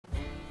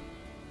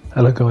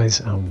Hello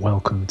guys, and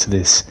welcome to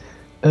this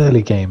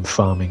early game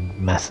farming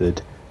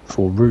method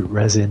for root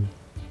resin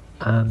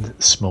and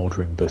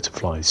smouldering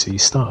butterflies. So you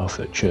start off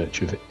at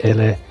Church of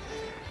Ille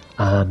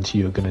and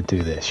you're going to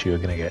do this. You're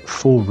going to get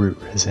 4 root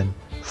resin,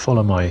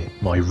 follow my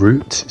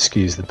route,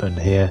 excuse the pun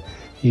here,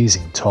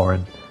 using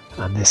torrent,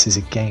 and this is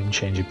a game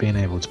changer, being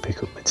able to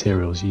pick up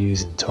materials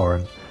using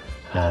torrent.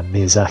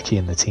 Miyazaki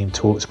and the team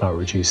talks about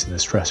reducing the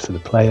stress for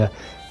the player.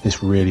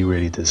 This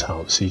really does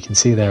help. So you can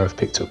see there I've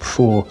picked up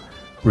 4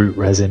 root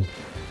resin,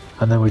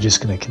 and then we're just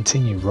going to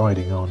continue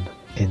riding on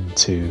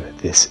into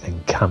this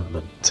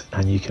encampment,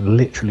 and you can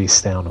literally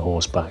stay on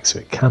horseback, so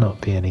it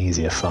cannot be an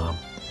easier farm.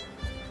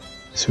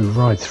 So we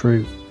ride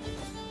through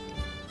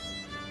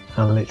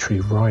and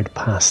literally ride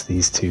past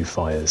these 2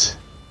 fires,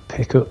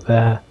 pick up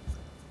there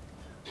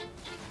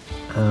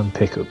and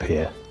pick up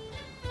here,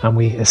 and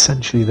we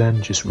essentially then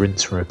just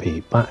rinse and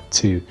repeat back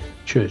to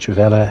Church of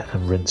Ille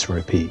and rinse and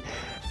repeat.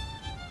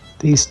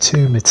 These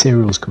 2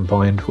 materials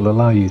combined will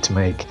allow you to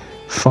make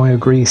fire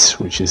grease,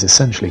 which is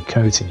essentially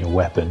coating your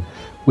weapon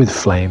with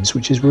flames,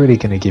 which is really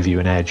going to give you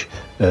an edge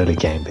early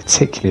game,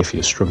 particularly if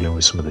you're struggling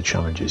with some of the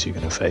challenges you're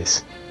going to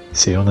face.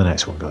 See you on the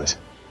next one, guys.